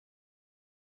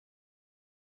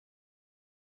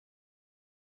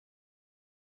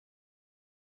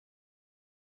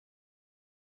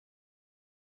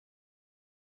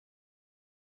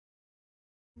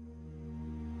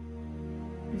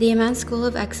The Amman School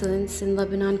of Excellence in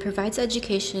Lebanon provides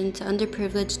education to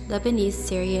underprivileged Lebanese,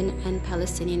 Syrian, and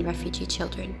Palestinian refugee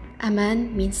children.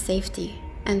 Amman means safety,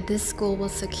 and this school will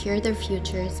secure their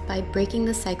futures by breaking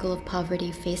the cycle of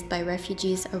poverty faced by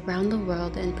refugees around the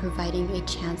world and providing a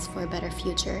chance for a better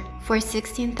future. For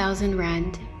 16,000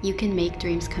 Rand, you can make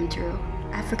dreams come true.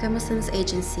 Africa Muslims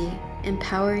Agency,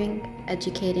 empowering,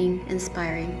 educating,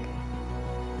 inspiring.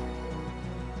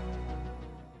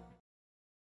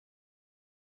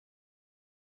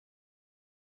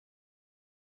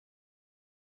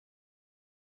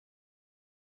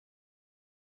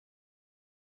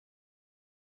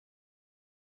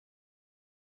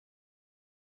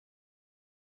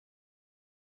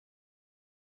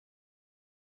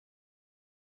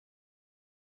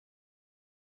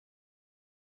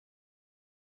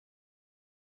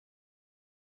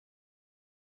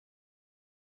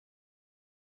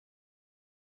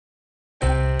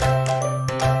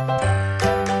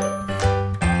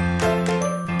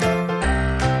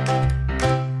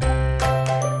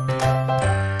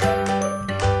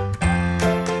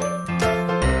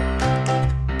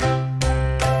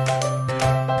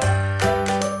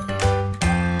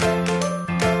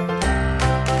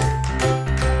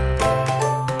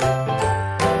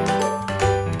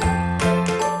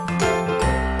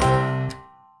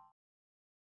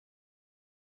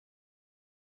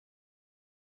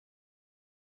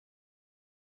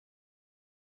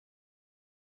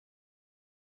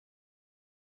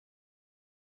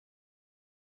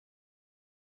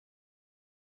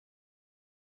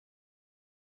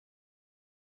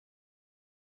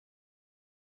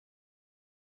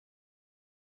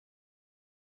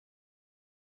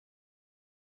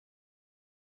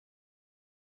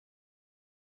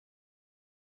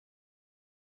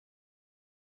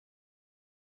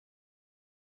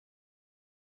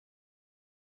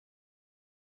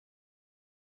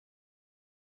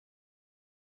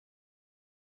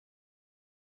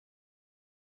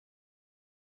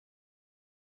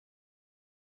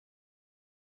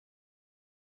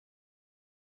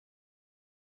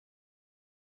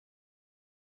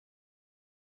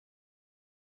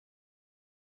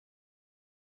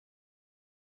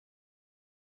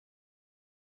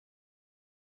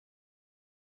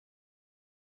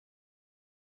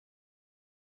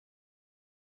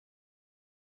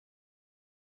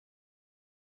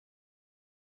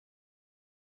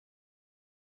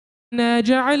 إنا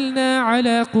جعلنا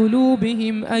على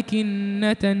قلوبهم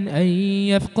أكنة أن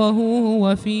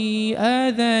يفقهوه وفي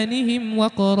آذانهم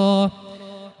وقرا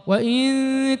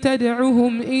وإن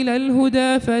تدعهم إلى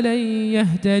الهدى فلن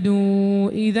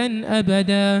يهتدوا إذًا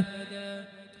أبدا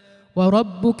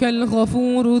وربك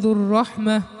الغفور ذو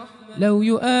الرحمة لو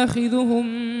يؤاخذهم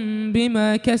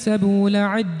بما كسبوا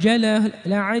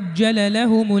لعجل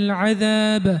لهم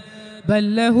العذاب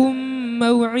بل لهم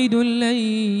موعد لن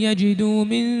يجدوا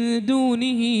من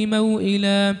دونه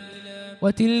موئلا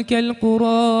وتلك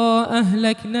القرى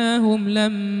أهلكناهم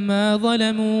لما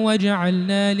ظلموا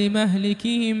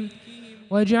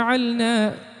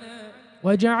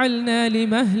وجعلنا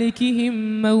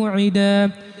لمهلكهم موعدا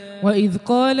وإذ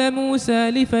قال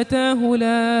موسى لفتاه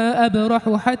لا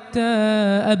أبرح حتى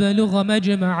أبلغ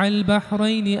مجمع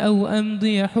البحرين أو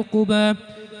أمضي حقبا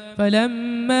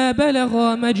فلما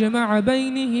بلغا مجمع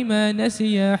بينهما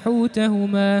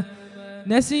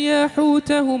نسيا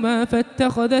حوتهما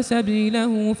فاتخذ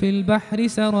سبيله في البحر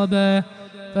سربا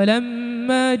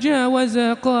فلما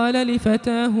جاوزا قال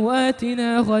لفتاه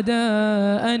آتنا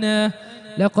غداءنا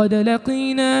لقد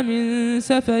لقينا من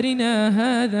سفرنا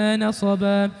هذا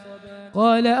نصبا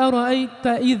قال أرأيت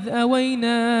إذ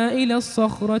أوينا إلى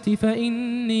الصخرة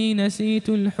فإني نسيت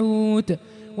الحوت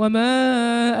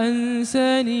وما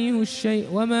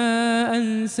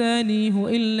أنسانيه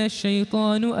إلا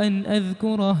الشيطان أن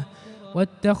أذكره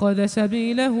واتخذ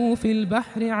سبيله في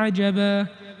البحر عجبا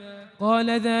قال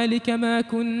ذلك ما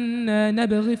كنا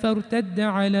نبغي فارتد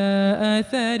على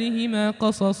آثارهما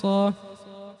قصصا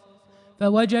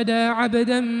فوجدا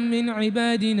عبدا من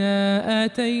عبادنا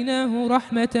آتيناه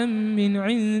رحمة من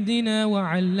عندنا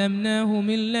وعلمناه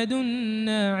من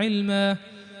لدنا علما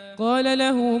قال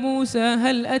له موسى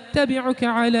هل أتبعك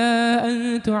على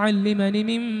أن تعلمني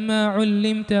مما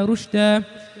علمت رشدا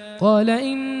قال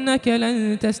إنك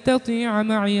لن تستطيع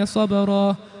معي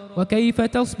صبرا وكيف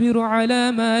تصبر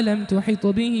على ما لم تحط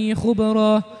به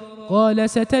خبرا قال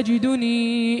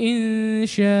ستجدني إن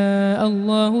شاء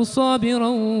الله صابرا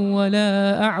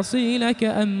ولا أعصي لك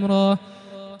أمرا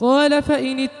قال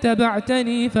فإن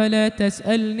اتبعتني فلا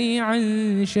تسألني عن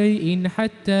شيء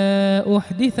حتى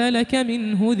أحدث لك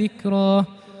منه ذكرا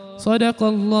صدق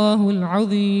الله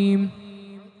العظيم.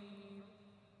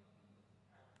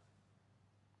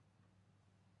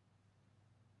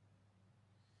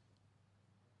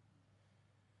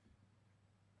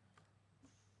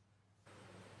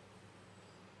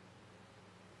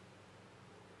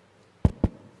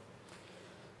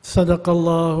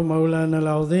 Sadaqallahu Mawlana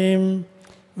al-Azim.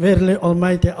 Verily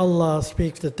Almighty Allah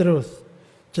speaks the truth.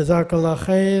 Jazakallah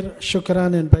khair,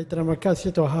 shukran and baitra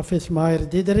makasih to Hafiz Mahir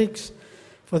Didericks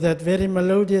for that very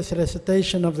melodious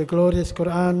recitation of the glorious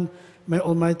Quran. May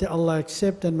Almighty Allah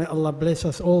accept and may Allah bless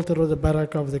us all through the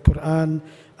barakah of the Quran.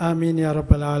 Ameen ya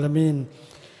Rabbal Alameen.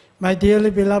 My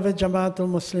dearly beloved Jamaatul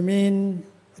Muslimin,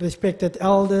 respected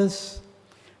elders,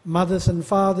 mothers and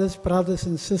fathers, brothers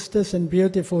and sisters and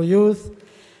beautiful youth,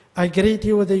 I greet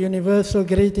you with the universal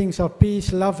greetings of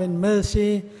peace, love and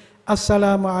mercy.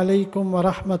 Assalamu alaikum wa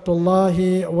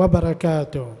rahmatullahi wa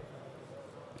barakatuh.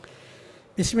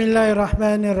 Bismillahir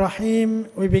Rahmanir Rahim.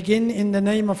 We begin in the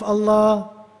name of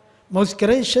Allah, most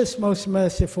gracious, most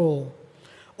merciful.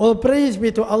 All praise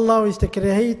be to Allah who is the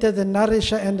creator, the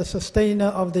nourisher and the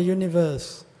sustainer of the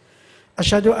universe.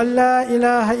 Ashhadu an la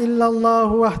ilaha illallah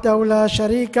wahdahu la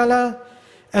sharika lah.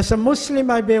 As a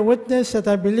Muslim, I bear witness that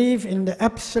I believe in the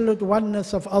absolute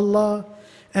oneness of Allah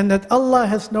and that Allah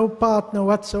has no partner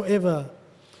whatsoever.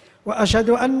 Wa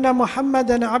ashhadu anna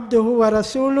Muhammadan abduhu wa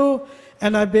rasuluh,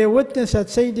 and I bear witness that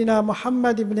Sayyidina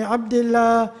Muhammad ibn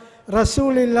Abdullah,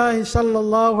 Rasulullah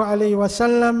sallallahu alayhi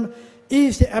wasallam,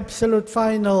 is the absolute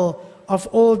final of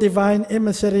all divine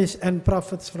emissaries and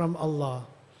prophets from Allah.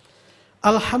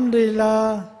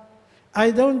 Alhamdulillah,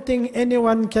 I don't think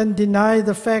anyone can deny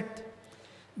the fact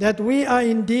that we are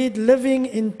indeed living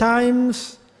in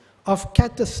times of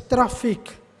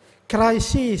catastrophic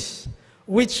crises,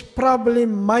 which probably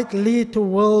might lead to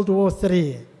World War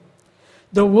III.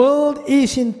 The world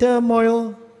is in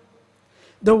turmoil,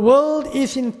 the world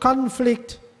is in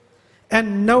conflict,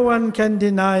 and no one can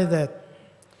deny that.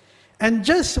 And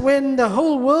just when the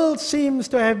whole world seems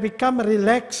to have become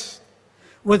relaxed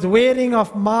with wearing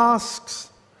of masks,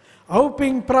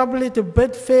 hoping probably to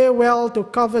bid farewell to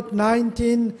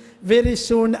COVID-19 very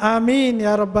soon. Ameen,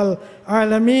 Ya Rabbal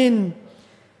Alameen.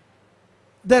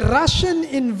 The Russian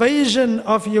invasion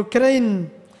of Ukraine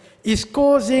is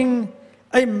causing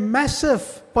a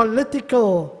massive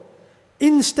political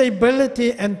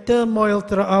instability and turmoil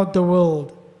throughout the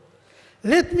world.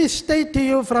 Let me state to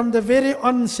you from the very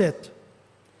onset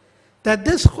that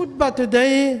this khutbah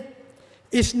today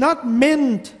is not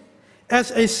meant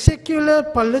as a secular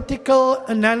political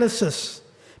analysis,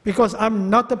 because I'm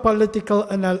not a political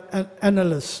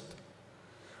analyst.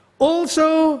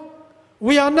 Also,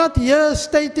 we are not here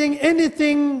stating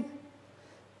anything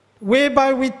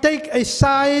whereby we take a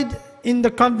side in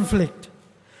the conflict.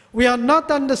 We are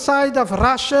not on the side of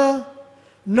Russia,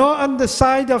 nor on the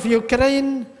side of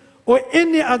Ukraine, or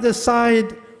any other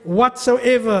side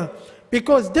whatsoever,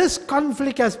 because this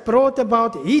conflict has brought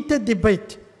about heated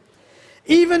debate.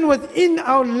 Even within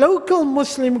our local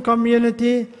Muslim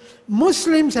community,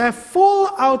 Muslims have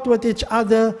fallen out with each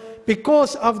other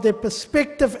because of their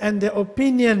perspective and their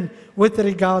opinion with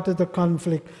regard to the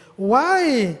conflict.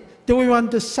 Why do we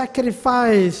want to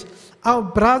sacrifice our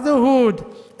brotherhood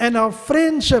and our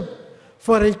friendship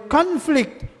for a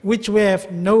conflict which we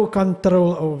have no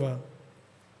control over?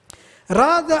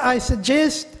 Rather, I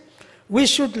suggest we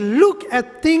should look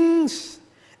at things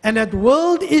and at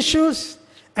world issues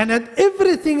and at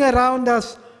everything around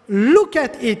us, look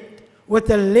at it with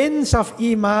a lens of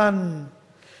Iman.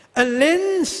 A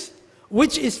lens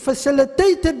which is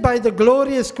facilitated by the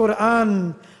glorious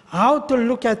Quran, how to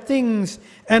look at things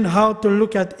and how to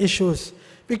look at issues.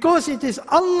 Because it is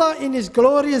Allah in His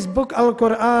glorious book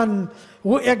Al-Quran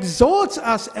who exhorts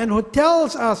us and who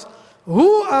tells us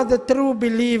who are the true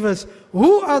believers,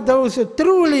 who are those who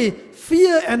truly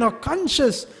fear and are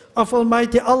conscious of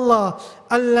Almighty Allah.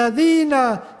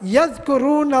 Alladhina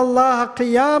yadhkuruna Allah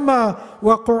qiyama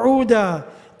wa qu'uda.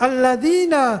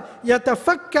 Alladhina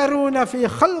yatafakkaruna fi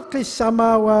khalqis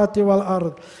samawati wal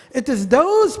ard. It is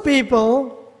those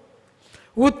people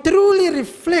who truly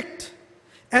reflect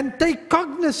and take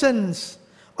cognizance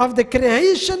of the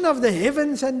creation of the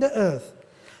heavens and the earth.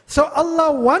 So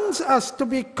Allah wants us to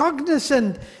be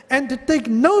cognizant and to take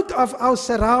note of our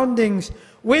surroundings,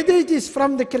 whether it is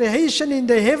from the creation in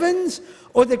the heavens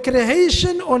or the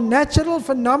creation or natural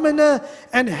phenomena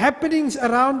and happenings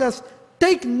around us.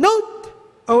 Take note,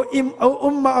 O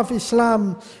Ummah of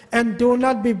Islam, and do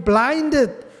not be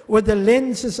blinded with the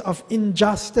lenses of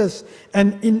injustice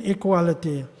and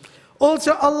inequality.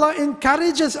 Also, Allah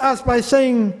encourages us by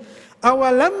saying,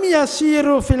 أَوَلَمْ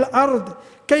يَسِيرُوا فِي الْأَرْضِ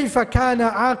كَيْفَ كَانَ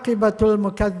عَاقِبَةُ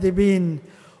الْمُكَذِّبِينَ.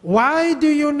 Why do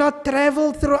you not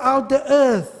travel throughout the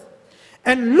earth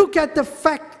and look at the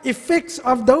effects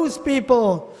of those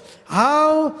people,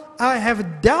 how I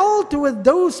have dealt with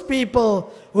those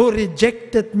people who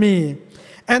rejected me,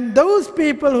 and those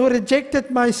people who rejected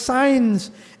my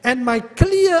signs and my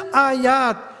clear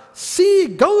ayat, see,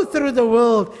 go through the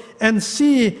world and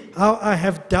see how I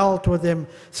have dealt with them.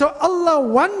 So Allah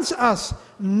wants us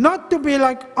not to be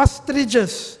like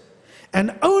ostriches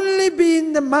and only be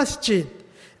in the masjid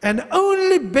and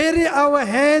only bury our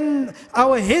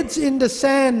heads in the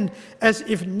sand as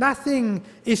if nothing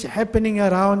is happening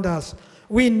around us.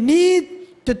 We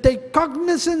need to take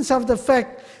cognizance of the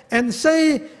fact and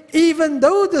say, even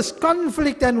though this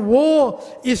conflict and war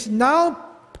is now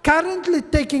currently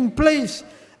taking place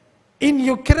in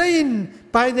Ukraine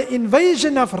by the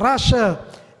invasion of Russia,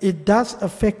 it does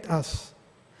affect us.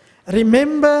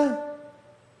 Remember,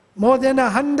 more than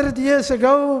 100 years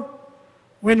ago,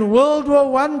 when World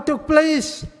War I took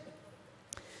place,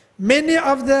 many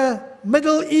of the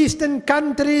Middle Eastern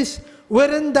countries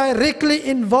weren't directly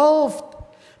involved,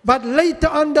 but later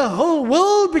on the whole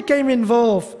world became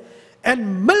involved,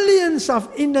 and millions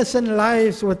of innocent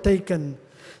lives were taken.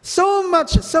 So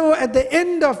much so at the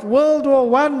end of World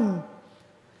War I,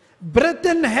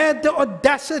 Britain had the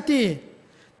audacity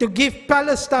to give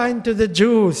Palestine to the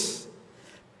Jews.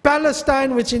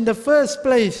 Palestine, which in the first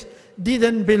place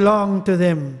didn't belong to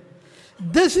them.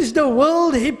 This is the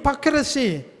world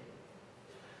hypocrisy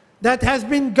that has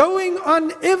been going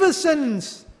on ever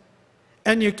since.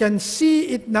 And you can see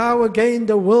it now again,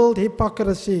 the world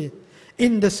hypocrisy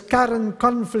in this current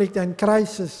conflict and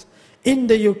crisis in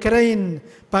the Ukraine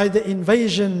by the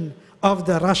invasion of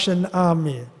the Russian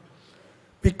army.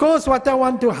 Because what I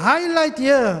want to highlight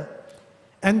here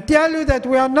and tell you that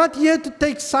we are not here to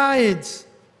take sides.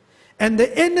 And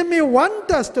the enemy want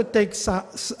us to take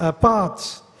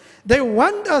parts. They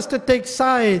want us to take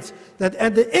sides that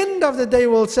at the end of the day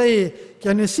will say,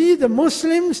 can you see the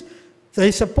Muslims?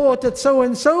 They supported so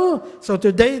and so, so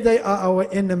today they are our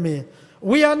enemy.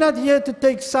 We are not here to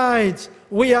take sides.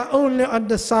 We are only on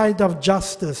the side of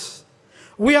justice.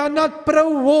 We are not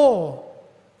pro-war.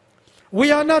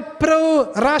 We are not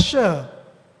pro-Russia.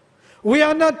 We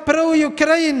are not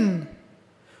pro-Ukraine.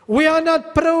 We are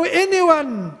not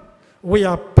pro-anyone. We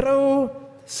are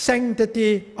pro-sanctity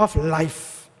of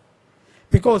life.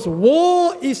 Because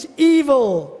war is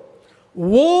evil.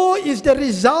 War is the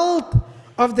result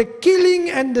of the killing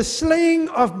and the slaying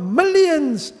of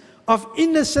millions of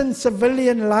innocent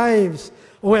civilian lives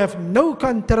who have no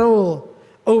control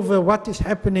over what is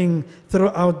happening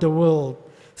throughout the world.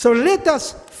 So let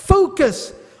us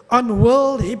focus on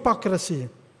world hypocrisy.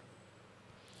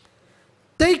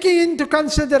 Taking into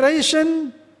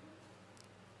consideration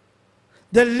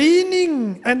the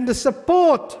leaning and the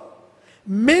support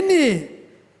many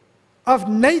of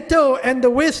NATO and the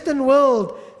Western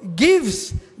world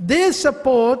gives their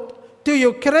support to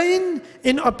Ukraine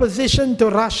in opposition to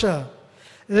Russia.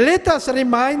 Let us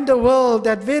remind the world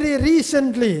that very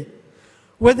recently,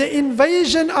 with the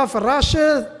invasion of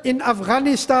Russia in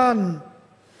Afghanistan,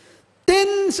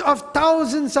 tens of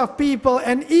thousands of people,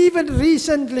 and even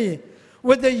recently,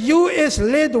 with the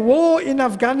US-led war in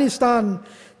Afghanistan,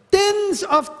 tens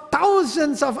of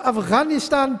thousands of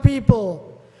Afghanistan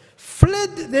people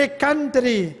fled their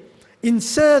country in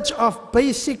search of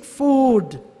basic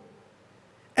food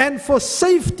and for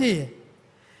safety.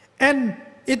 And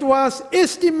it was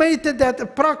estimated that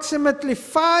approximately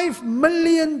 5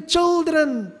 million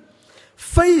children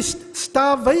faced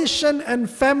starvation and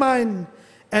famine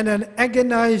and an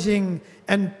agonizing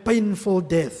and painful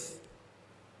death.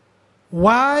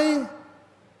 Why?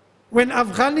 When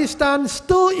Afghanistan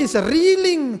still is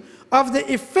reeling of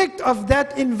the effect of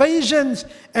that invasions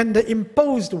and the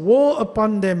imposed war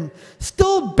upon them,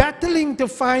 still battling to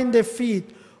find their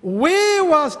feet, where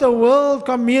was the world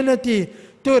community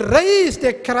to raise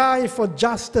the cry for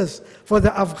justice for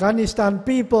the Afghanistan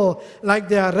people like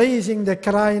they are raising the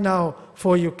cry now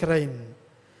for Ukraine?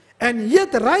 And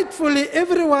yet rightfully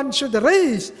everyone should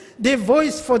raise their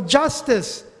voice for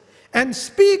justice and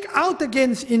speak out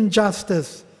against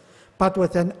injustice, but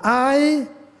with an eye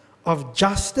of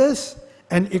justice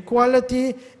and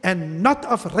equality and not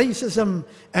of racism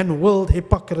and world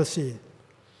hypocrisy.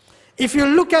 If you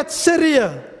look at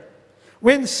Syria,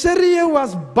 when Syria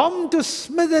was bombed to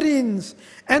smithereens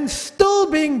and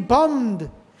still being bombed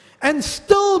and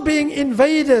still being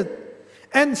invaded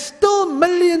and still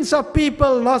millions of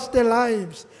people lost their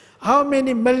lives, how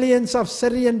many millions of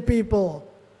Syrian people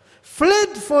fled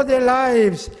for their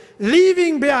lives,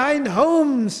 leaving behind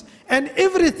homes and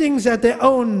everything that they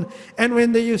own. And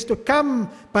when they used to come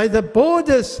by the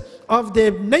borders of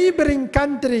their neighboring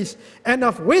countries and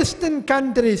of Western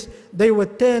countries, they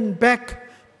would turn back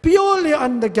purely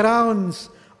on the grounds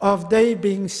of they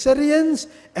being Syrians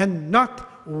and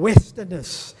not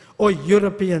Westerners or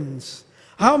Europeans.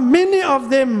 How many of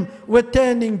them were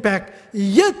turning back?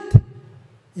 Yet,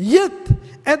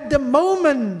 at the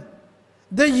moment,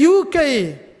 the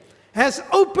UK has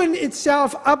opened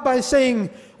itself up by saying,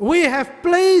 we have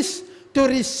place to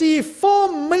receive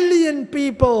 4 million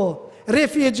people,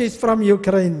 refugees from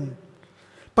Ukraine.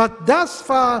 But thus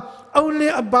far, only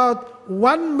about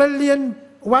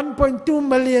 1.2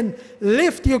 million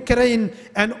left Ukraine,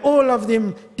 and all of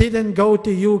them didn't go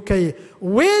to UK.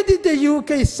 Where did the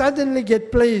UK suddenly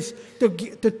get place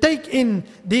to take in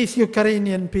these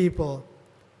Ukrainian people?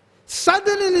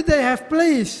 Suddenly they have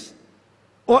place.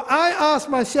 Or I ask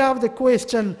myself the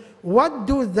question, what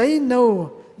do they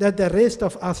know that the rest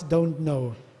of us don't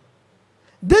know?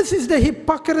 This is the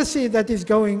hypocrisy that is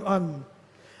going on.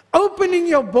 Opening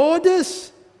your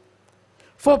borders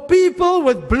for people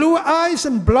with blue eyes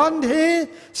and blonde hair,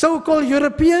 so-called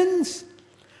Europeans.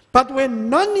 But when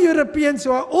non-Europeans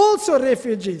who are also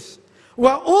refugees, who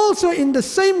are also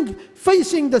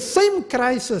facing the same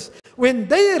crisis, when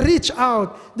they reach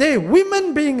out, their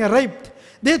women being raped,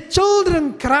 their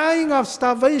children crying of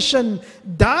starvation,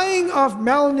 dying of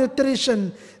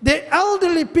malnutrition, their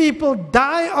elderly people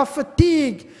die of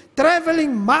fatigue,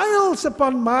 traveling miles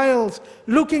upon miles,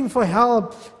 looking for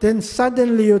help, then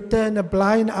suddenly you turn a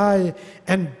blind eye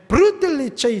and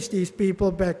brutally chase these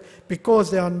people back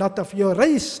because they are not of your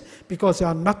race, because they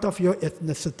are not of your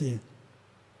ethnicity.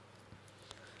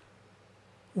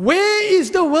 Where is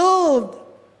the world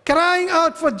crying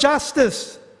out for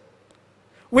justice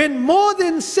when more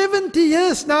than 70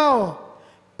 years now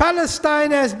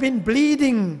Palestine has been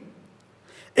bleeding?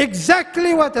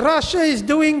 Exactly what Russia is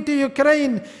doing to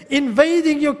Ukraine,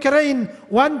 invading Ukraine,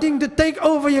 wanting to take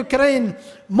over Ukraine.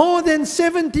 More than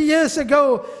 70 years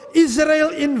ago,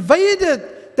 Israel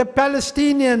invaded the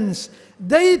Palestinians.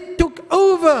 They took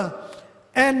over,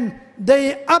 and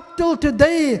up till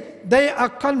today, they are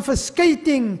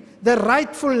confiscating the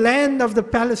rightful land of the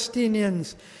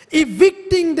Palestinians,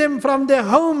 evicting them from their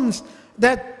homes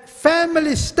that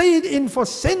families stayed in for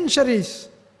centuries.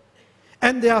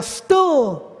 And they are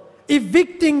still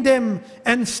evicting them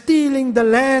and stealing the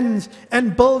lands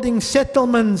and building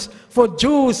settlements for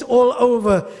Jews all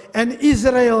over. And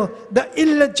Israel, the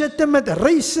illegitimate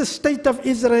racist state of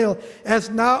Israel,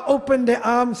 has now opened their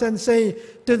arms and say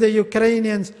to the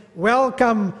Ukrainians,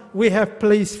 welcome, we have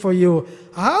place for you.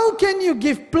 How can you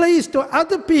give place to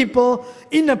other people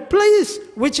in a place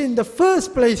which in the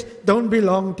first place don't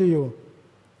belong to you?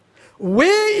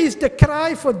 Where is the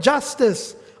cry for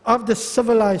justice of the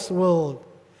civilized world?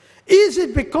 Is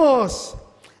it because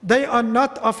they are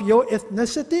not of your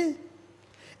ethnicity?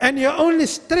 And you're only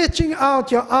stretching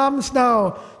out your arms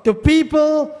now to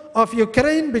people of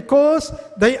Ukraine because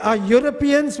they are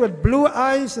Europeans with blue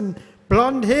eyes and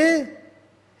blonde hair?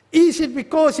 Is it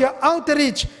because your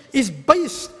outreach is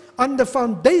based on the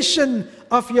foundation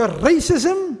of your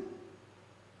racism?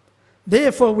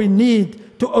 Therefore, we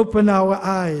need to open our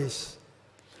eyes.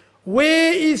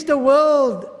 Where is the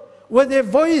world with their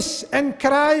voice and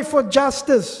cry for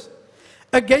justice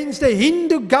against the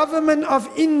Hindu government of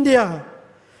India,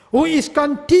 who is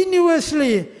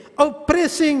continuously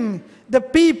oppressing the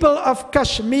people of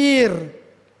Kashmir,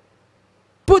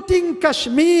 putting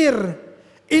Kashmir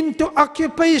into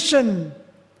occupation,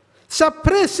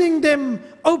 suppressing them,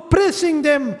 oppressing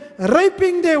them,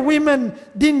 raping their women,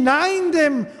 denying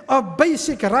them of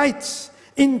basic rights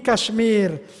in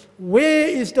Kashmir? Where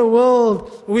is the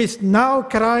world who is now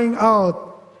crying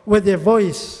out with their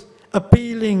voice,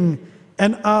 appealing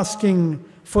and asking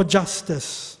for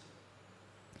justice?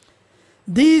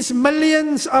 These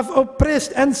millions of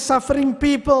oppressed and suffering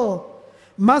people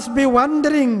must be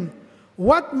wondering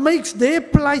what makes their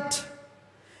plight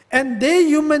and their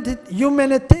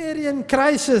humanitarian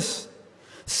crisis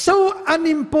so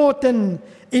unimportant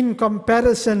in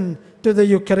comparison to the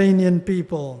Ukrainian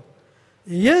people.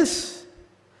 Yes,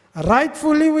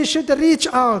 rightfully, we should reach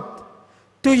out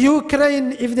to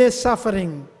Ukraine if there's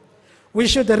suffering. We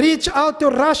should reach out to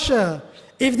Russia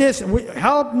if there's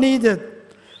help needed.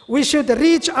 We should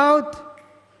reach out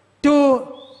to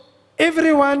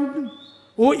everyone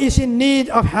who is in need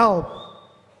of help.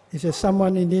 Is there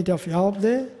someone in need of help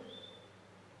there?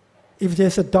 If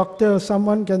there's a doctor or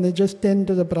someone, can they just tend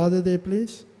to the brother there,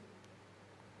 please?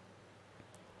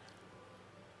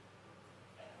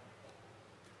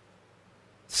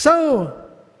 So,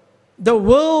 the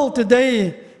world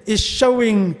today is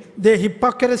showing their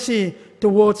hypocrisy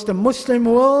towards the Muslim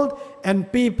world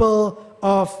and people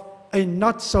of a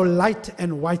not so light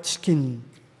and white skin.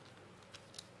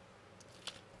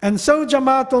 And so,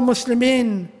 Jamaatul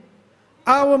Muslimin,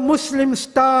 our Muslim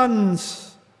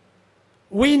stance,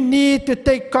 we need to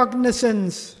take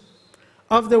cognizance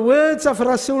of the words of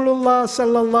Rasulullah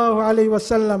sallallahu alaihi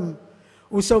wasallam,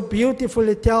 who so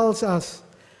beautifully tells us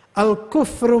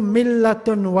Al-kufru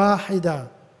millatun wahida.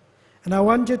 And I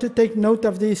want you to take note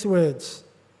of these words.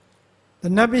 The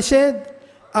Nabi said,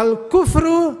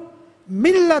 Al-kufru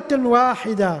millatun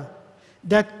wahida.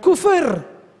 That kufr,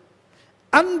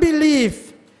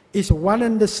 unbelief, is one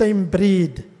and the same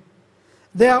breed.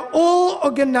 They are all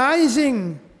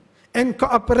organizing and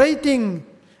cooperating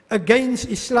against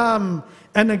Islam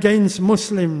and against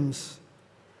Muslims.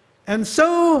 And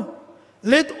so,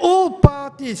 let all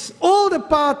the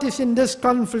parties in this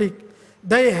conflict,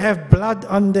 they have blood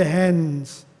on their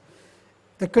hands.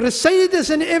 The Crusaders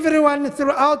and everyone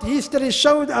throughout history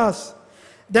showed us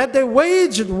that they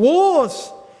waged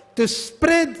wars to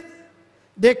spread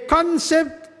their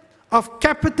concept of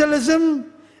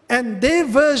capitalism and their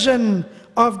version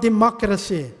of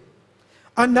democracy.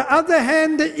 On the other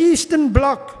hand, the Eastern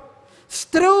Bloc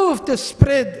strove to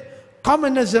spread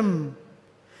communism.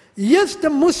 Yes, the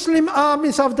Muslim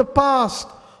armies of the past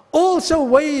also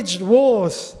waged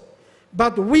wars,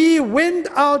 but we went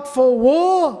out for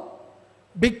war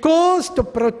because to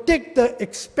protect the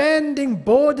expanding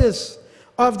borders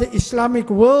of the Islamic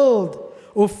world,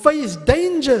 who faced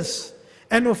dangers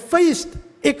and who faced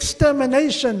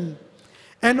extermination.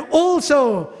 And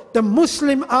also the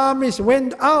Muslim armies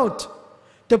went out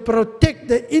to protect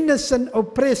the innocent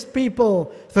oppressed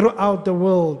people throughout the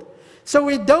world. So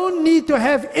we don't need to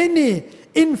have any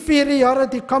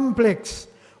inferiority complex.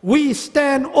 We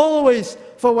stand always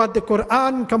for what the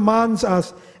Quran commands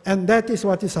us, and that is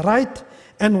what is right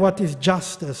and what is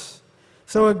justice.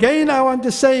 So again, I want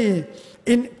to say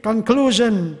in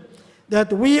conclusion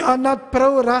that we are not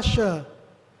pro-Russia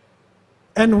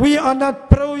and we are not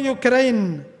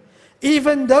pro-Ukraine.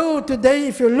 Even though today,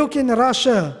 if you look in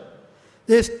Russia,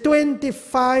 there's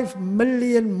 25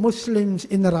 million Muslims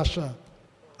in Russia.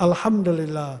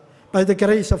 Alhamdulillah, by the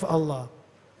grace of Allah.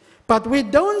 But we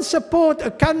don't support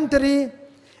a country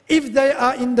if they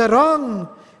are in the wrong,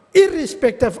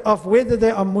 irrespective of whether they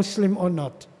are Muslim or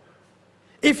not.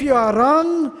 If you are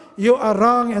wrong, you are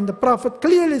wrong. And the Prophet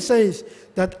clearly says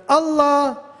that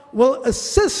Allah will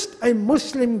assist a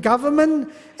Muslim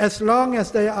government as long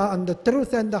as they are on the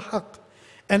truth and the haqq.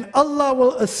 And Allah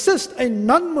will assist a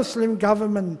non-Muslim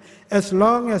government as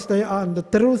long as they are on the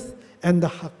truth and the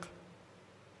haqq.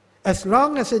 As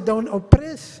long as they don't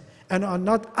oppress and are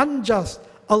not unjust,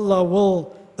 Allah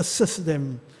will assist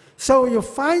them. So you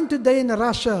find today in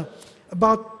Russia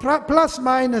about plus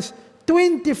minus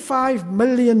 25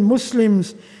 million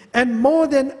Muslims and more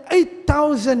than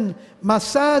 8,000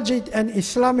 masajid and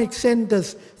Islamic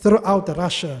centers throughout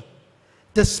Russia.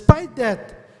 Despite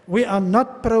that, we are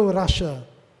not pro-Russia.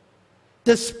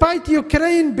 Despite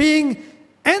Ukraine being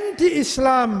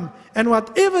anti-Islam and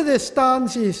whatever their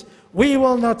stance is, we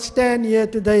will not stand here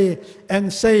today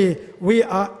and say we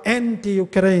are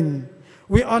anti-Ukraine.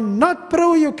 We are not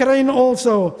pro-Ukraine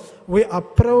also. We are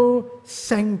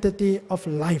pro-sanctity of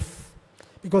life.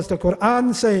 Because the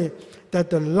Quran says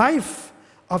that the life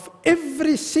of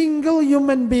every single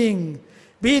human being,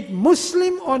 be it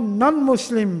Muslim or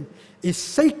non-Muslim, is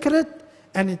sacred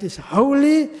and it is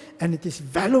holy and it is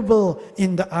valuable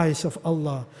in the eyes of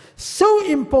Allah. So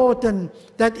important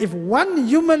that if one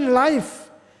human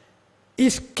life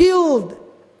is killed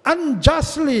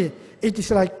unjustly, it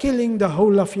is like killing the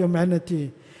whole of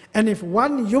humanity. And if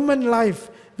one human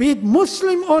life, be it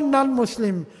Muslim or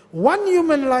non-Muslim, one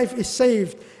human life is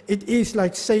saved, it is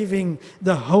like saving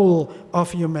the whole of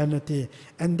humanity.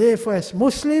 And therefore, as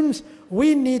Muslims,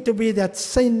 we need to be that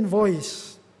sane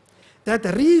voice, that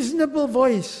reasonable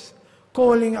voice,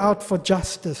 calling out for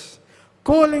justice,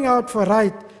 calling out for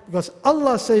right. Because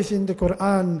Allah says in the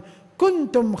Quran,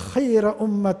 Kuntum khayra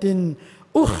ummatin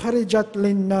ukhrijat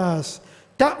linnas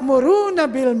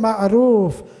ta'muruna bil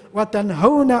ma'ruf wa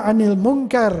tanhauna 'anil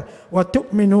munkar wa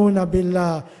tu'minuna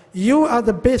billah. You are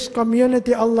the best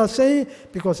community, Allah say,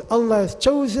 because Allah has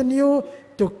chosen you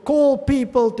to call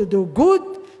people to do good,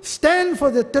 stand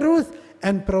for the truth,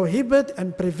 and prohibit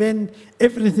and prevent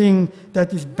everything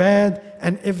that is bad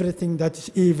and everything that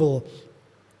is evil.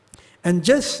 And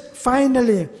just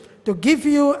finally, to give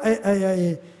you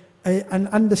an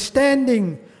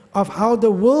understanding of how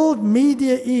the world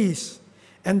media is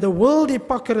and the world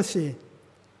hypocrisy.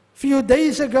 Few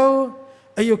days ago,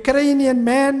 a Ukrainian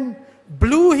man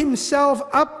blew himself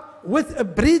up with a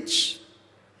bridge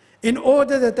in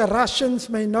order that the Russians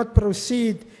may not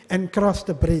proceed and cross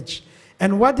the bridge.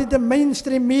 And what did the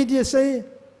mainstream media say?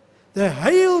 They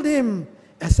hailed him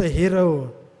as a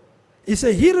hero. He's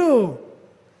a hero.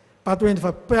 But when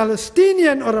a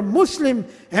Palestinian or a Muslim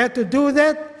had to do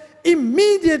that,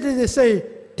 immediately they say,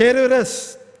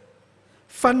 terrorist,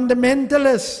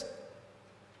 fundamentalist,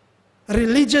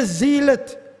 religious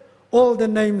zealot, all the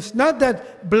names. Not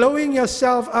that blowing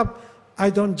yourself up, I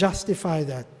don't justify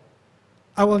that.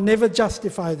 I will never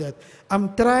justify that.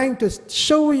 I'm trying to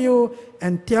show you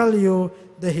and tell you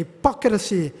the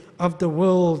hypocrisy of the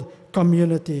world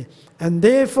community. And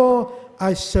therefore,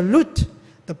 I salute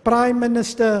the Prime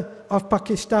Minister of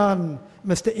Pakistan,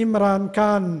 Mr. Imran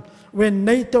Khan, when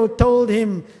NATO told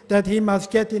him that he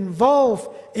must get involved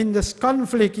in this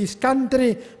conflict, his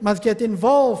country must get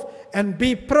involved and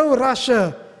be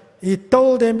pro-Russia. He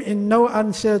told them in no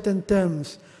uncertain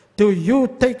terms, do you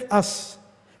take us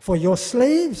for your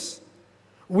slaves?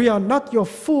 We are not your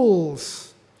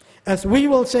fools. As we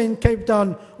will say in Cape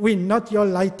Town, we're not your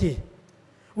lighty.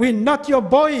 We're not your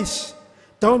boys.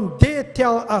 Don't dare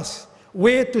tell us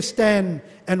where to stand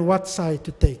and what side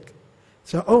to take.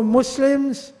 So, oh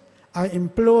Muslims, I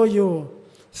implore you,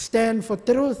 stand for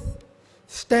truth,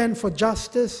 stand for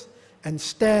justice, and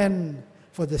stand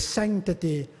for the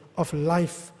sanctity of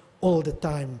life all the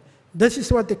time. This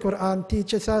is what the Quran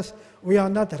teaches us. We are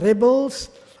not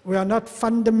rebels, we are not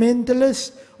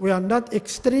fundamentalists, we are not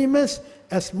extremists.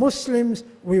 As Muslims,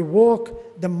 we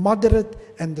walk the moderate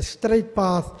and the straight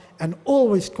path and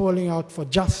always calling out for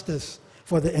justice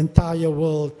for the entire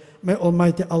world. May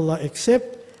Almighty Allah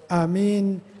accept.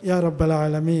 Ameen, Ya Rabbal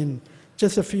Alameen.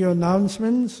 Just a few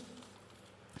announcements.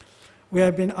 We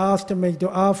have been asked to make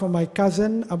dua for my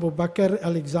cousin, Abu Bakr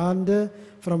Alexander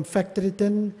from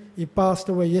Factoryton. He passed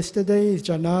away yesterday. His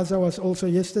janazah was also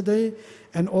yesterday.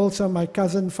 And also my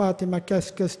cousin Fatima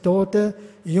Keska's daughter,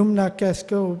 Yumna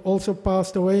Keska, who also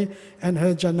passed away. And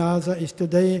her janazah is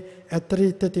today at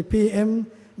 3:30 p.m.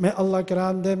 May Allah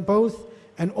grant them both.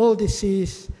 And all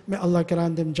deceased, may Allah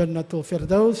grant them Jannatul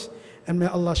Firdaus. And may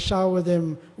Allah shower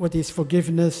them with His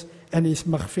forgiveness and His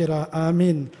maghfirah.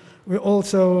 Ameen.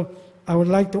 I would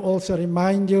like to also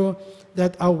remind you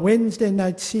that our Wednesday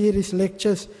night series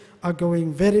lectures are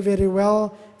going very, very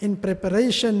well in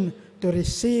preparation to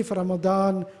receive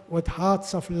Ramadan with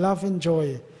hearts of love and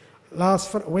joy.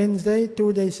 Last Wednesday,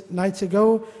 2 nights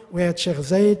ago, we had Sheikh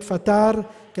Zaid Fatar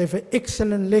gave an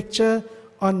excellent lecture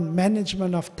on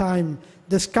management of time.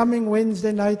 This coming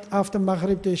Wednesday night after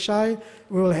Maghrib to Isha,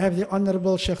 we will have the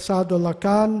Honorable Sheikh Saadullah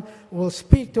Khan who will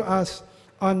speak to us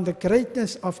on the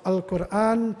greatness of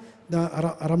Al-Quran, the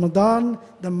Ramadan,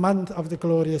 the month of the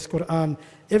glorious Quran.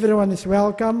 Everyone is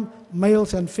welcome,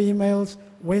 males and females,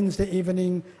 Wednesday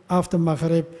evening after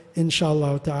Maghrib,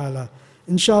 inshallah ta'ala.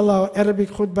 Inshallah, our Arabic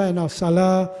khutbah and our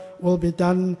salah will be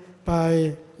done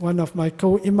by one of my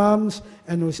co-imams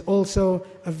and who is also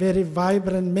a very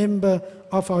vibrant member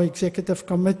of our executive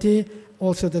committee,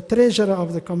 also the treasurer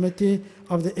of the committee,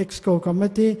 of the EXCO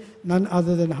committee, none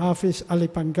other than Hafiz Ali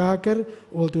Pangakar,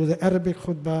 will do the Arabic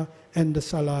khutbah and the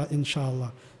salah,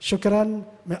 inshallah. Shukran.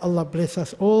 May Allah bless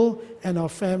us all and our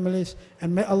families,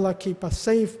 and may Allah keep us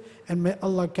safe, and may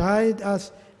Allah guide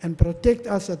us and protect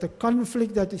us that the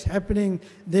conflict that is happening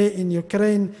there in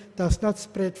Ukraine does not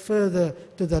spread further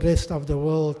to the rest of the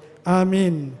world.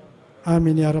 Ameen.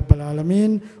 Ameen ya Rabbal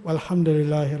Alameen.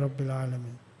 Walhamdulillahi Rabbil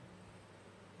Alameen.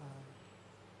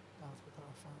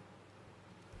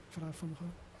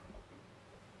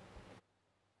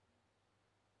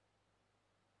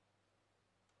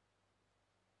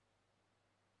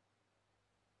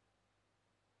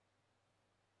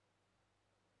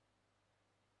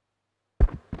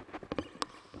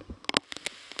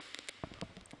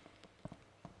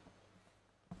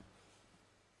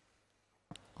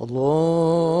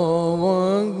 Allahu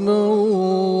Akbar,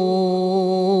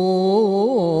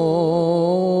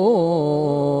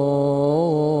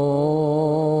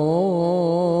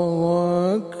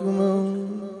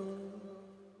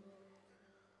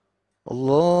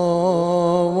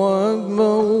 Allahu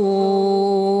Akbar,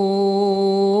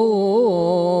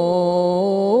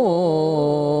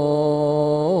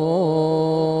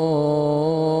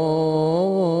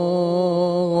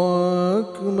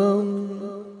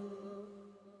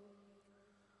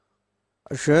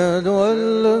 أشهد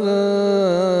أن لا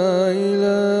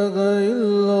إله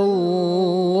إلا الله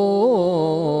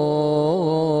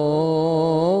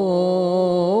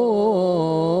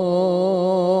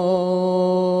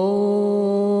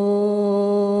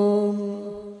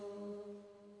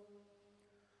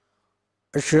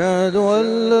أشهد أن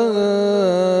لا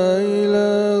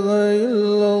إله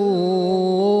إلا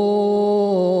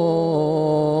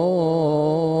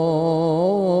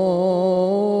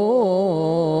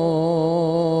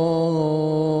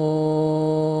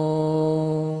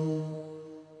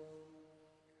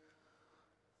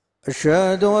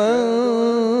أشهد أن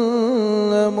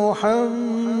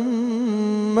محمدًا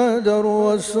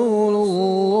رسول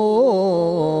الله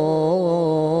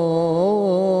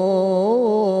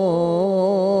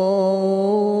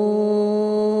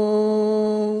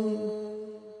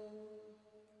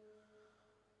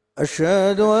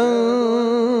أشهد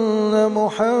أن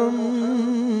محمدًا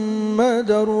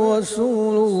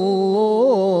رسول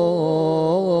الله.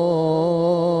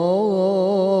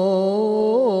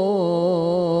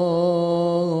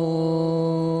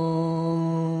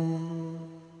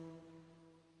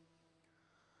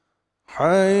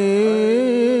 حي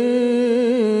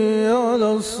على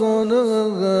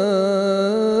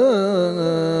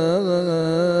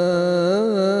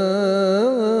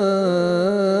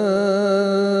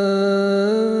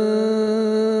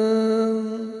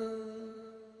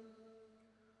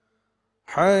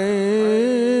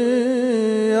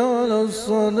حي على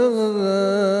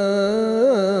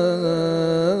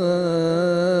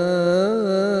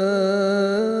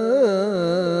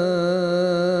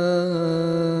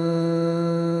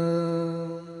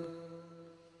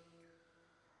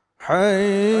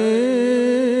حي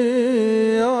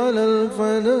على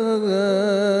الفلاح.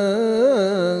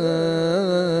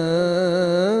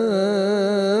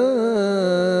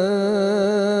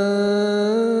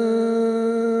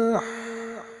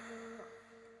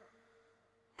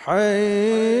 حي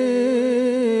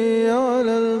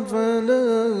على الفلاح.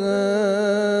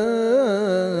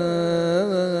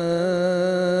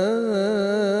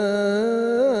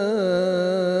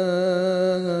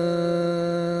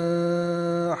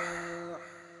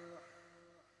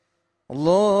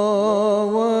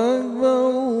 الله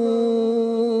أكبر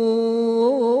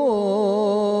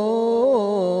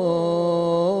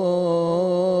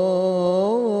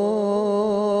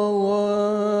الله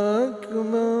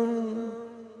أكبر.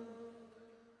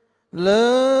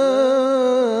 لا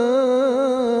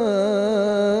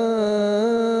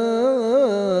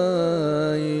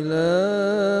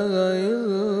إله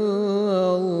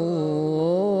إلا الله.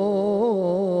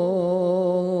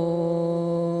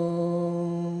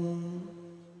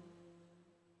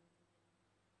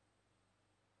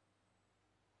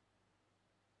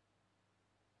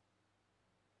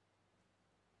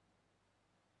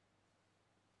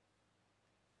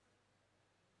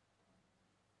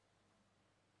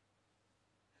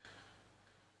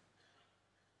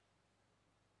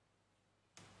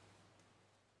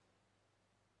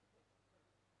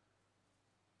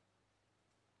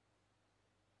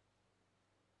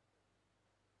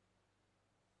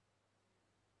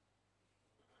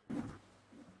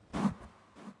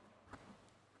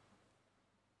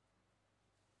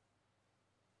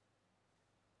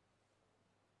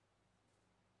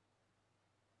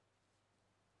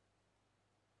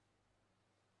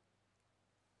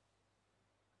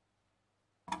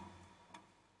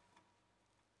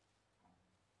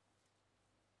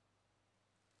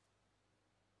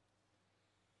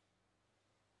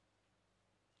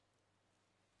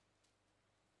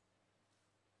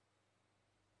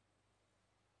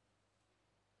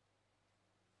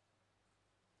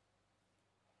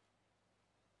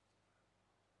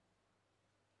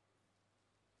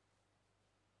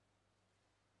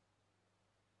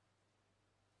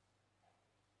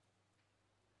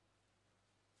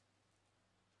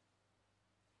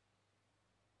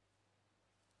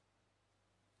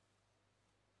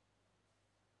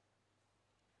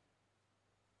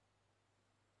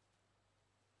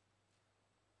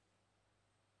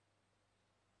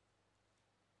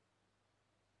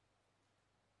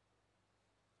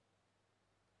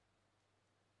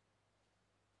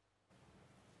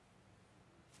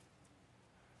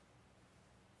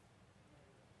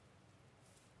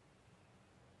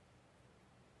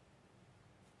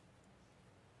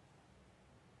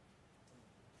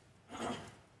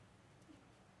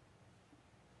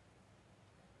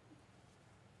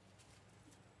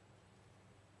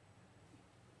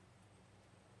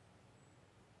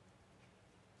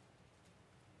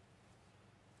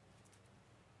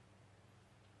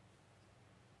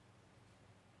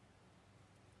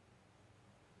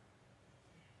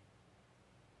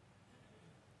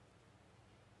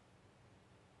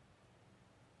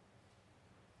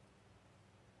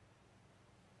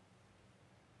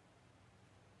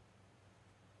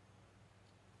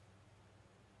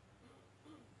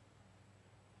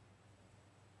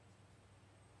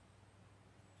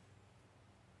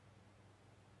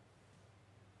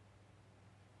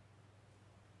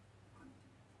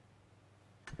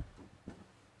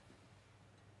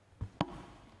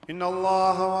 إن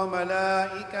الله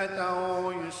وملائكته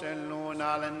يصلون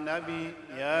على النبي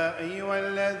يا أيها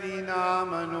الذين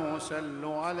آمنوا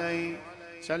صلوا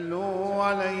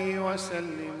عليه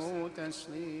وسلموا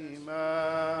تسليما.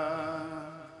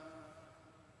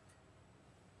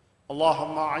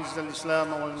 اللهم أعز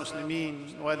الإسلام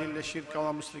والمسلمين وأذل الشرك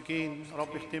والمشركين.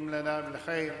 رب اختم لنا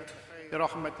بالخير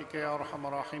برحمتك يا أرحم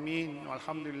الراحمين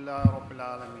والحمد لله رب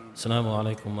العالمين. السلام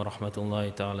عليكم ورحمة الله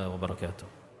تعالى وبركاته.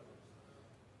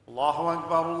 الله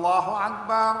أكبر الله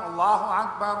أكبر الله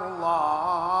أكبر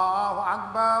الله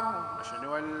أكبر. أشهد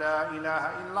أن لا إله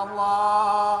إلا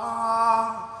الله.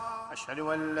 أشهد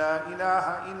أن لا إله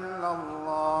إلا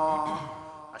الله.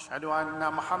 أشهد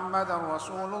أن محمدا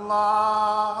رسول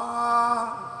الله.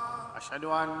 أشهد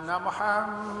أن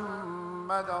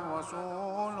محمدا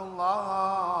رسول الله.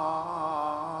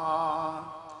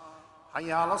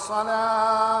 حي على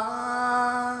الصلاة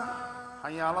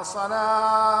حي على الصلاة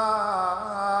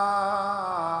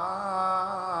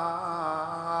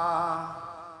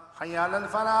حي على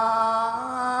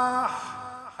الفلاح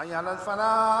حي على الفلاح.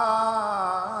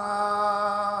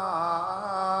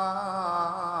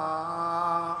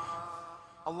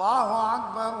 الله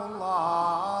أكبر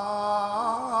الله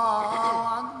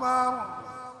أكبر.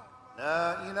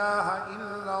 لا إله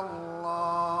إلا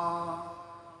الله.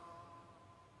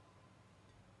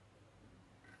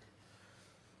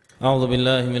 أعوذ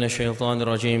بالله من الشيطان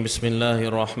الرجيم. بسم الله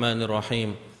الرحمن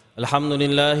الرحيم. الحمد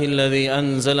لله الذي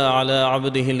أنزل على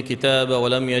عبده الكتاب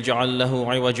ولم يجعل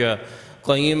له عوجا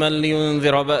قيما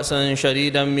لينذر بأسا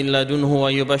شديدا من لدنه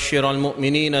ويبشر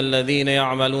المؤمنين الذين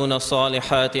يعملون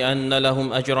الصالحات أن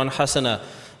لهم أجرا حسنا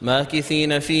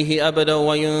ماكثين فيه أبدا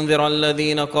وينذر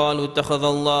الذين قالوا اتخذ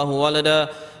الله ولدا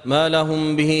ما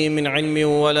لهم به من علم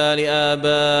ولا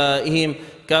لآبائهم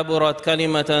كبرت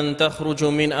كلمة تخرج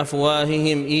من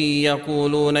أفواههم إن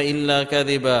يقولون إلا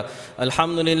كذبا.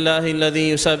 الحمد لله الذي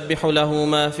يسبح له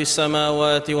ما في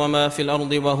السماوات وما في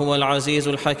الأرض وهو العزيز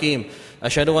الحكيم.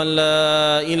 أشهد أن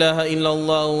لا إله إلا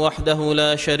الله وحده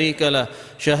لا شريك له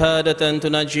شهادة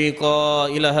تنجي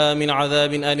قائلها من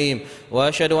عذاب أليم.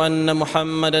 وأشهد أن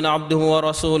محمدا عبده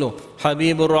ورسوله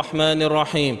حبيب الرحمن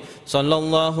الرحيم صلى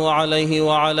الله عليه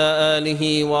وعلى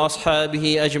آله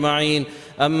وأصحابه أجمعين.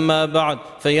 أما بعد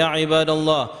فيا عباد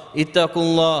الله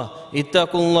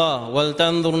اتقوا الله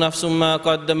ولتنظر نفس ما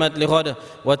قدمت لغد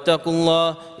واتقوا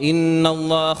الله إن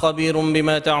الله خبير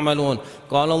بما تعملون.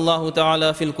 قال الله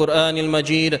تعالى في القرآن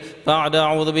المجيد بعد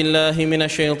أعوذ بالله من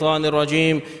الشيطان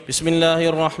الرجيم بسم الله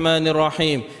الرحمن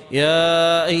الرحيم.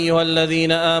 يا أيها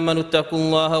الذين آمنوا اتقوا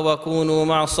الله وكونوا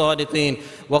مع الصادقين.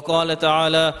 وقال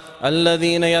تعالى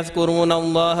الذين يذكرون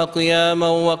الله قياما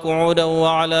وقعودا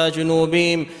وعلى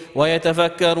جنوبهم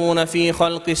ويتفكرون في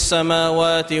خلق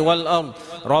السماوات والأرض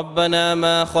ربنا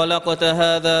ما خلقت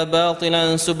هذا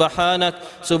باطلا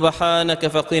سبحانك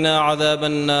فقنا عذاب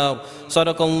النار.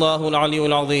 صدق الله العلي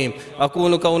العظيم.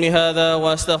 أقول قولي هذا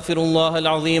وأستغفر الله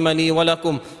العظيم لي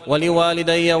ولكم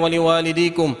ولوالدي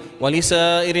ولوالديكم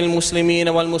ولسائر المسلمين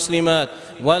والمسلمات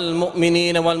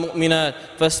والمؤمنين والمؤمنات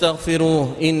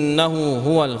فاستغفروه إنه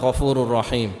هو الغفور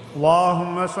الرحيم.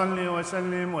 اللهم صل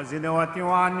وسلم وزد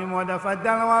وعنم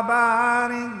وتفضل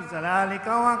وبارك بجلالك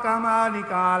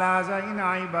وكمالك على زين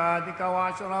عبادك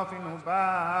وأشرف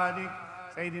عبادك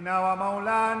سيدنا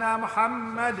ومولانا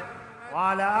محمد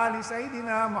وعلى آل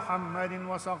سيدنا محمد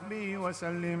وصحبه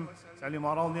وسلم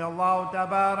رضي الله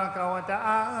تبارك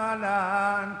وتعالى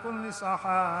عن كل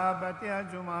صحابة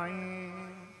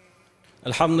أجمعين.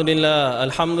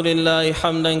 الحمد لله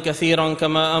حمدا كثيرا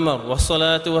كما أمر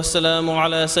والصلاة والسلام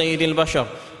على سيد البشر.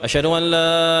 أشهد أن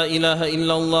لا إله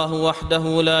إلا الله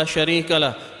وحده لا شريك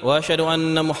له وأشهد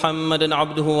أن محمدا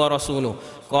عبده ورسوله.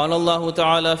 قال الله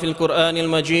تعالى في القرآن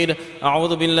المجيد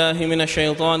أعوذ بالله من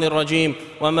الشيطان الرجيم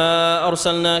وما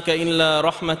أرسلناك إلا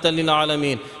رحمة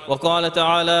للعالمين. وقال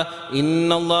تعالى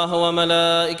إن الله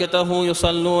وملائكته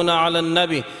يصلون على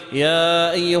النبي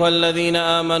يا أيها الذين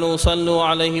آمنوا صلوا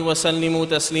عليه وسلموا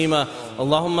تسليما.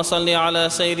 اللهم صل على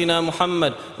سيدنا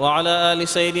محمد وعلى آل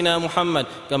سيدنا محمد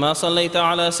كما صليت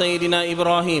على سيدنا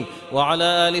إبراهيم وعلى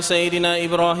آل سيدنا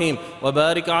إبراهيم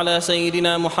وبارك على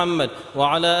سيدنا محمد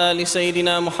وعلى آل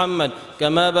سيدنا محمد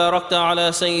كما باركت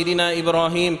على سيدنا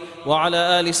إبراهيم وعلى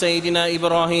آل سيدنا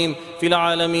إبراهيم في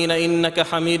العالمين إنك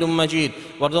حميد مجيد.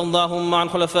 وارض اللهم عن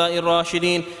خلفاء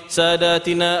الراشدين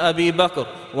ساداتنا أبي بكر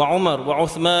وعمر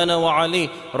وعثمان وعلي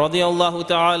رضي الله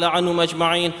تعالى عنهم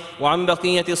أجمعين وعن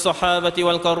بقية الصحابة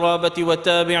والقرابة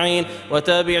والتابعين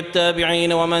وتابع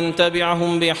التابعين ومن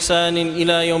تبعهم بإحسان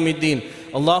إلى يوم الدين.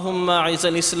 اللهم أعز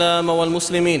الإسلام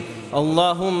والمسلمين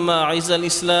اللهم أعز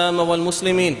الإسلام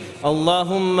والمسلمين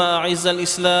اللهم أعز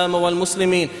الإسلام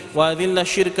والمسلمين وأذل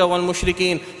الشرك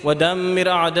والمشركين ودمر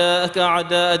أعداءك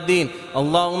أعداء الدين.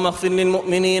 اللهم اغفر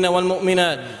للمؤمنين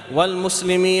والمؤمنات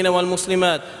والمسلمين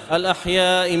والمسلمات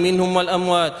الأحياء منهم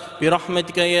والأموات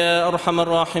برحمتك يا أرحم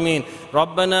الراحمين.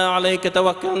 ربنا عليك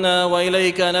توكلنا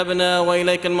وإليك نبنا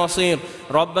وإليك المصير.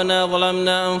 ربنا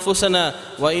ظلمنا أنفسنا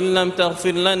وإن لم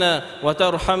تغفر لنا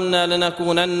وترحمنا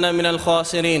لنكونن من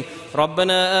الخاسرين.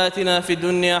 ربنا آتنا في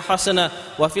الدنيا حسنة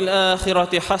وفي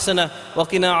الآخرة حسنة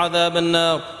وقنا عذاب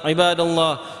النار. عباد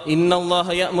الله، إن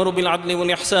الله يأمر بالعدل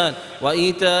والإحسان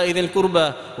وإيتاء ذي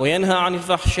القربى وينهى عن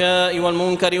الفحشاء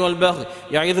والمنكر والبغي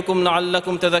يعظكم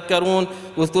لعلكم تذكرون.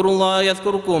 اذكروا الله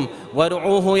يذكركم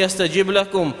وادعوه يستجب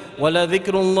لكم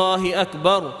ولذكر الله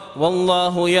أكبر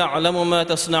والله يعلم ما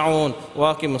تصنعون.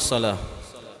 وأقم الصلاة.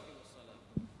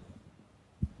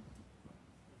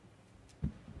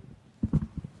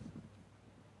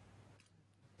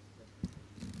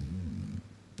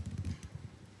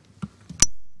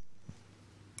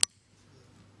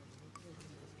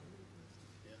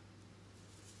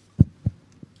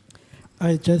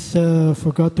 I just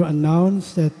forgot to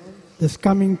announce that this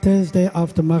coming Thursday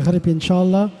after Maghrib,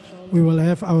 inshallah, we will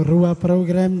have our Ruwa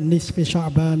program, Nisfi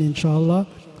Sha'ban, inshallah,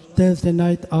 Thursday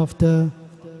night after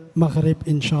Maghrib,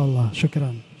 inshallah.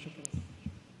 Shukran.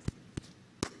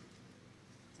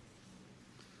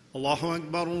 الله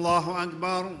أكبر الله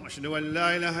أكبر أشهد أن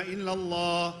لا إله إلا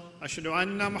الله أشهد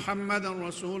أن محمدا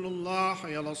رسول الله.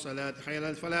 حي على الصلاة حي على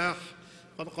الفلاح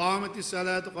قد قامت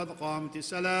الصلاة قد قامت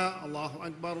الصلاة. الله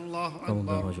أكبر الله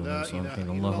أكبر لا إله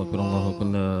إلا الله. الله أكبر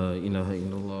لا إله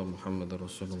إلا الله محمد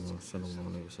رسول الله صلى الله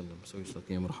عليه وسلم. سوي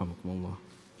استقيم رحمكم الله.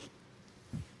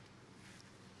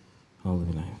 أعوذ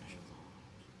بالله من الشيطان.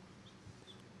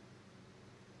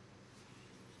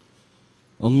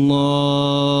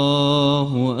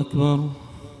 الله أكبر.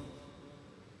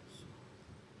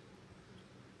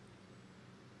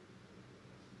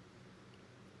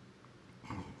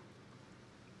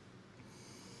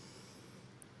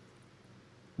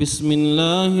 بسم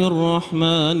الله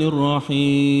الرحمن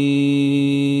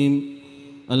الرحيم.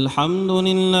 الحمد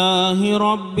لله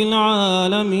رب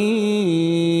العالمين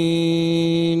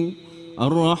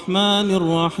الرحمن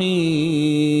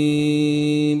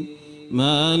الرحيم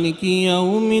مالك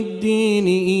يوم الدين.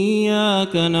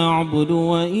 إياك نعبد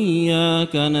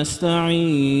وإياك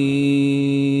نستعين.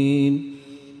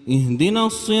 اهدنا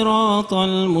الصراط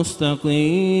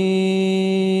المستقيم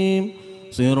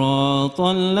صراط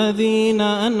الذين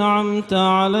أنعمت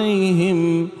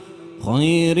عليهم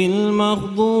غير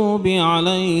المغضوب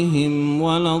عليهم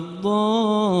ولا الضالين.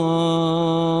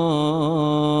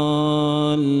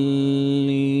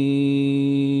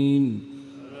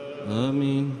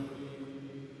 آمين.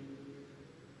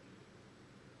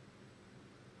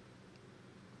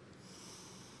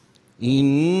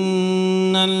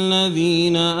 إن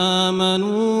الذين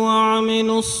آمنوا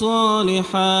وعملوا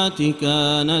الصالحات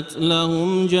كانت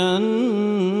لهم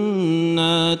جنات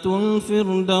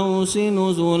الفردوس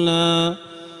نزلا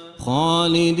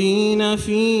خالدين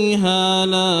فيها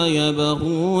لا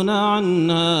يبغون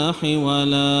عنها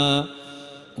حولا.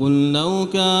 قل لو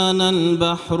كان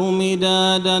البحر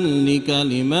مدادا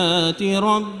لكلمات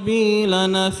ربي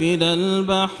لنفد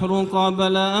البحر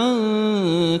قبل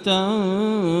أن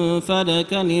تنفد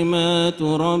كلمات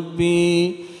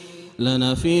ربي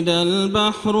لنفد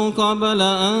البحر قبل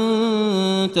أن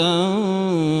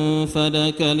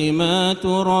تنفد كلمات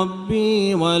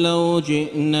ربي ولو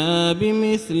جئنا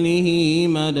بمثله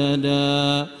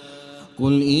مددا.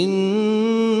 قل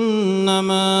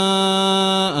إنما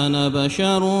أنا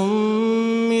بشر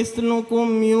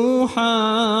مثلكم يوحى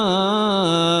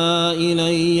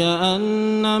إلي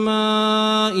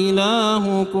أنما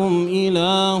إلهكم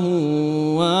إله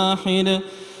واحد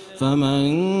فمن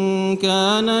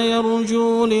كان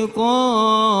يرجو لقاء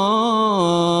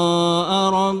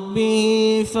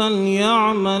ربه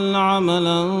فليعمل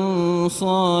عملا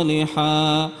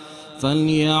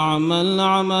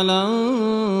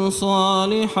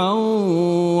صالحا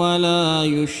ولا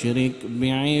يشرك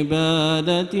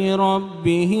بعبادة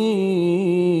ربه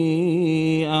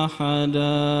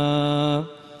أحدا.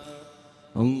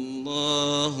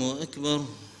 الله أكبر.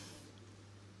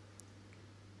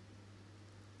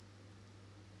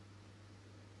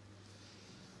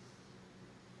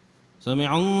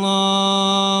 سمع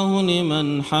الله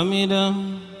لمن حمده.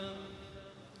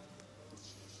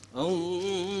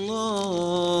 الله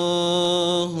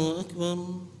أكبر.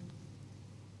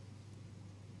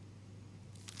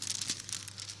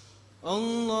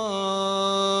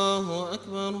 الله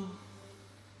أكبر.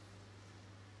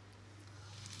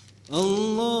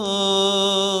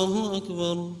 الله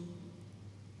أكبر.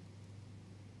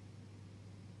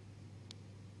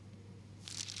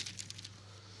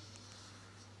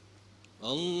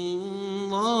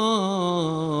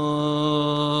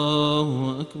 الله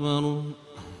أكبر.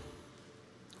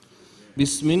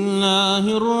 بسم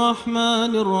الله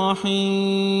الرحمن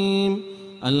الرحيم.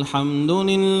 الحمد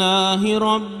لله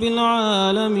رب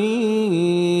العالمين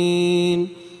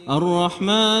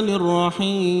الرحمن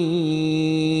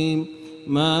الرحيم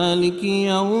مالك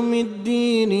يوم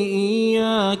الدين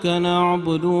إياك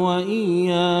نعبد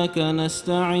وإياك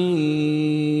نستعين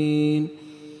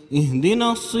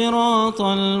اهدنا الصراط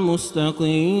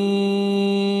المستقيم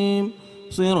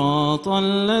صراط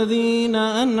الذين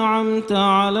أنعمت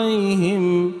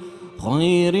عليهم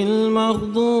غير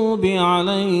المغضوب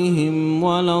عليهم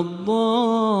ولا الضالين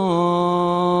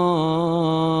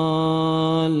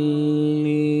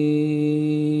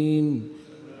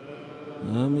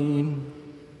آمين.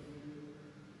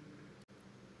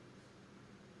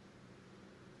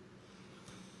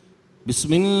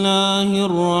 بسم الله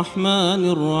الرحمن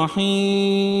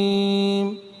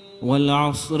الرحيم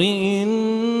والعصر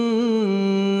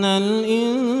إن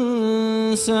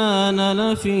الإنسان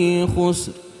لفي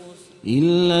خسر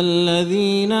إلا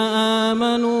الذين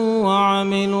آمنوا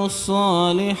وعملوا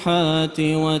الصالحات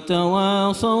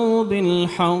وتواصوا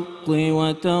بالحق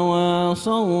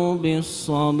وتواصوا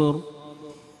بالصبر.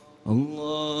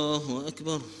 الله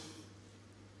أكبر.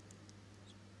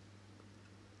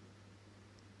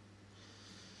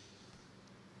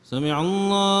 سمع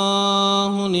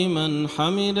الله لمن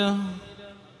حمده.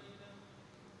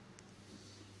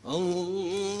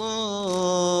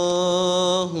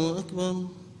 الله أكبر.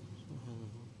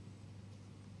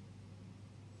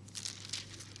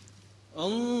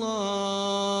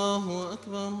 الله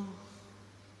أكبر.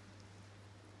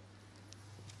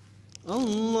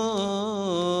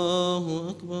 الله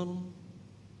أكبر.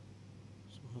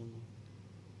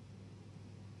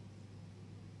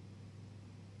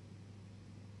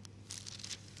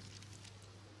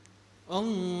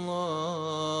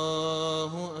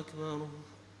 الله أكبر.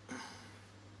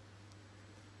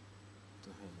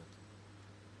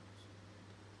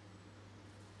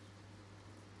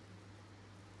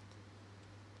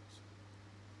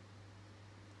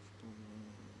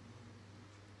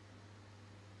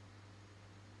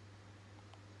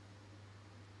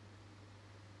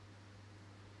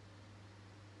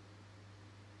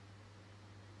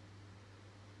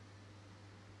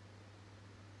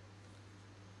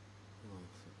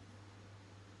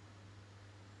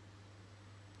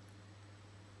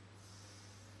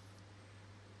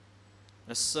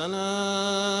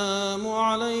 السلام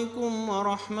عليكم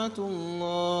ورحمة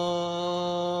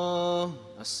الله.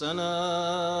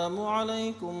 السلام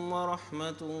عليكم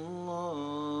ورحمة الله.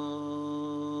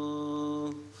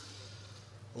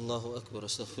 الله أكبر.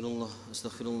 أستغفر الله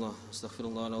أستغفر الله أستغفر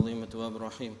الله العظيم التواب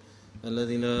الرحيم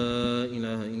الذي لا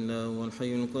إله إلا هو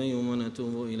الحي القيوم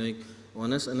ونتوب إليك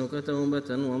ونسألك توبة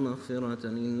ومغفرة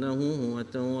إنه هو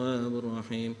التواب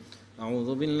الرحيم.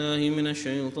 أعوذ بالله من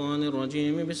الشيطان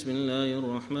الرجيم. بسم الله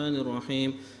الرحمن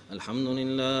الرحيم. الحمد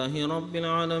لله رب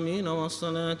العالمين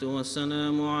والصلاة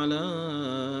والسلام على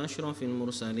أشرف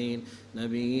المرسلين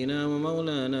نبينا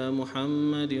ومولانا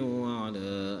محمد وعلى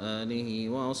آله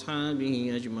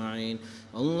وأصحابه أجمعين.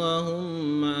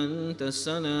 اللهم أنت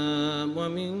السلام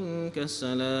ومنك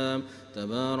السلام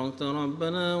تباركت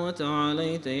ربنا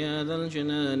وتعاليت يا ذا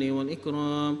الجلال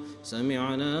والإكرام.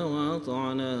 سمعنا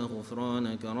وأطعنا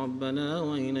غفرانك ربنا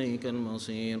وإليك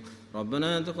المصير.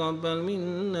 ربنا تقبل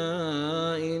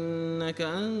منا إنك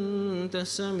أنت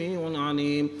السميع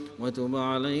العليم وتب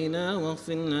علينا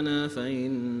واغفر لنا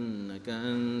فإنك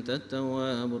أنت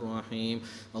التواب الرحيم.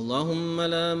 اللهم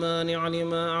لا مانع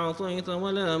لما أعطيت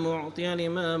ولا معطي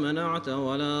لما منعت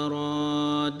ولا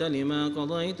راد لما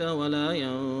قضيت ولا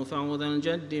ينفع ذا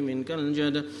الجد منك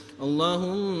الجد.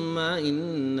 اللهم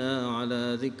إنا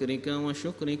على ذكرك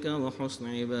وشكرك وحسن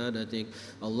عبادتك.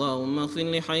 اللهم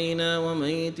اغفر لحينا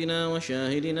وميتنا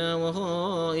وشاهدنا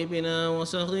وغائبنا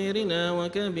وصغيرنا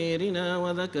وكبيرنا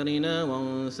وذكرنا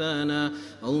وأنثانا.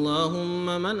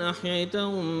 اللهم من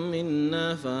أحييتهم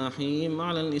منا فأحيهم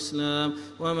على الإسلام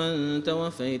ومن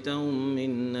توفيتهم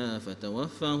منا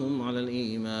فتوفهم على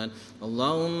الإيمان.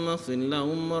 اللهم اغفر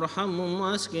لهم وارحمهم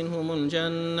وأسكنهم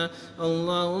الجنة.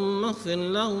 اللهم اغفر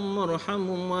لهم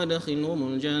وارحمهم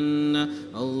وادخلهم الجنة.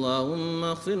 اللهم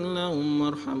اغفر لهم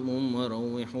وارحمهم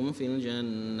وروحهم في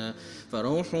الجنة.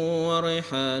 فروح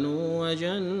وريحان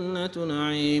وجنة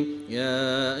نعيم.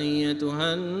 يا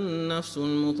أيتها النفس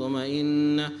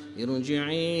المطمئنة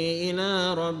ارجعي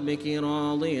إلى ربك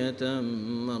راضية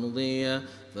مرضية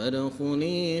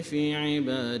فادخلي في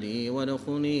عبادي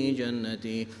وادخلي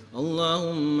جنتي.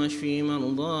 اللهم اشف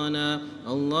مرضانا.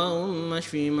 اللهم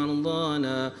اشف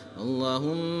مرضانا.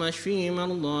 اللهم اشف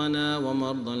مرضانا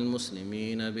ومرضى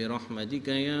المسلمين برحمتك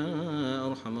يا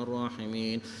أرحم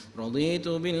الراحمين. رضيت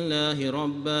بالله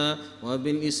ربا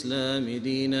وبالإسلام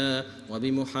دينا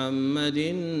وبمحمد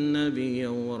نبيا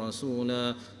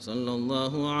ورسولا صلى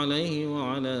الله عليه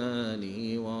وعلى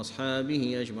آله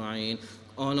وأصحابه أجمعين.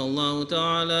 قال الله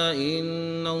تعالى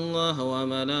إن الله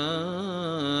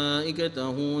وملائكته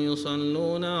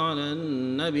يصلون على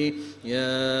النبي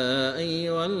يا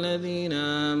أيها الذين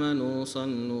آمنوا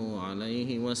صلوا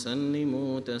عليه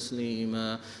وسلموا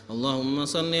تسليما اللهم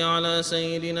صل على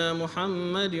سيدنا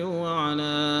محمد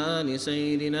وعلى آل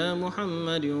سيدنا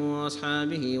محمد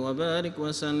وأصحابه وبارك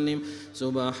وسلم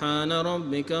سبحان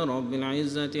ربك رب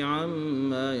العزة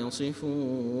عما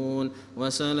يصفون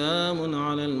وسلام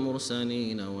على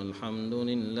المرسلين والحمد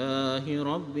لله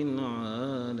رب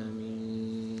العالمين.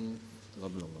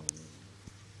 قبل الله.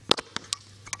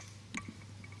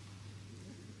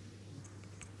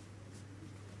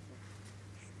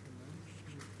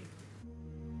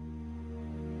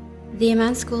 The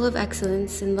Amman School of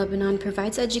Excellence in Lebanon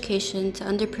provides education to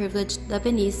underprivileged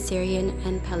Lebanese, Syrian,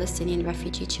 and Palestinian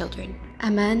refugee children.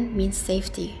 Amman means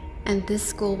safety, and this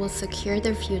school will secure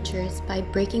their futures by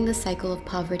breaking the cycle of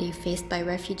poverty faced by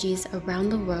refugees around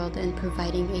the world and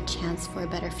providing a chance for a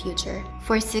better future.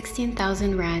 For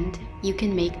 16,000 Rand, you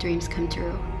can make dreams come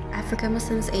true. Africa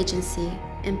Muslims Agency,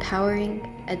 empowering,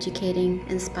 educating,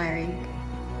 inspiring.